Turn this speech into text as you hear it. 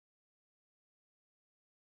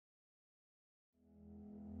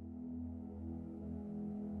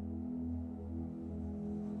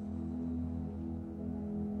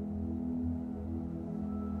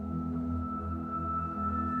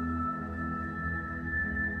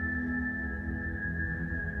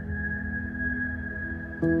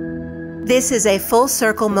This is a full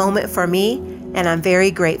circle moment for me, and I'm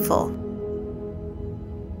very grateful.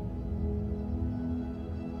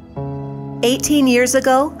 18 years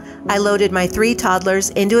ago, I loaded my 3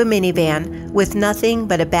 toddlers into a minivan with nothing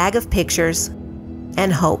but a bag of pictures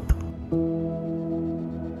and hope.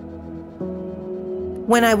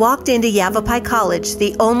 When I walked into Yavapai College,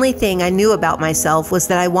 the only thing I knew about myself was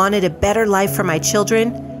that I wanted a better life for my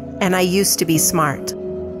children, and I used to be smart.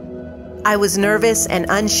 I was nervous and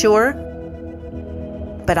unsure,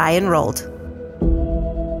 but I enrolled.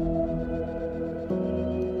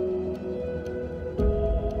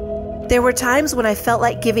 There were times when I felt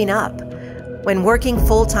like giving up, when working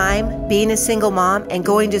full-time, being a single mom, and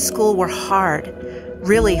going to school were hard,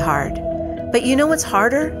 really hard. But you know what's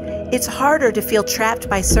harder? It's harder to feel trapped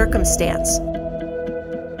by circumstance.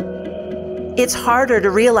 It's harder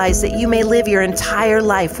to realize that you may live your entire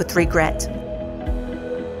life with regret.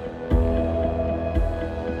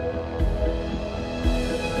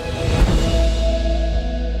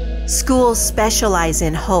 Schools specialize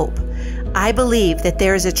in hope. I believe that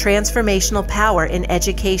there is a transformational power in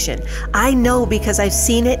education. I know because I've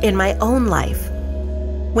seen it in my own life.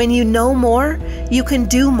 When you know more, you can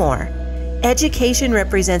do more. Education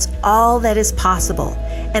represents all that is possible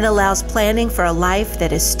and allows planning for a life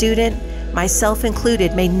that a student, myself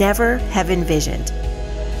included, may never have envisioned.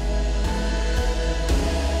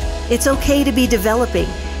 It's okay to be developing,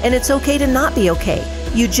 and it's okay to not be okay.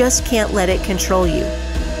 You just can't let it control you.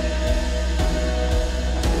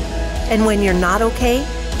 And when you're not okay,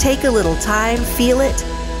 take a little time, feel it,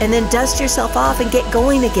 and then dust yourself off and get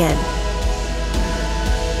going again.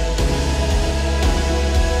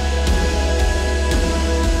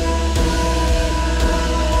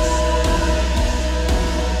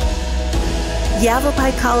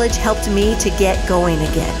 Yavapai College helped me to get going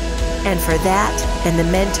again. And for that, and the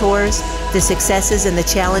mentors, the successes and the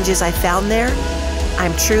challenges I found there,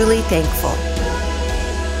 I'm truly thankful.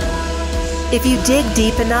 If you dig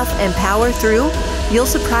deep enough and power through, you'll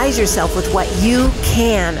surprise yourself with what you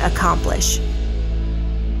can accomplish.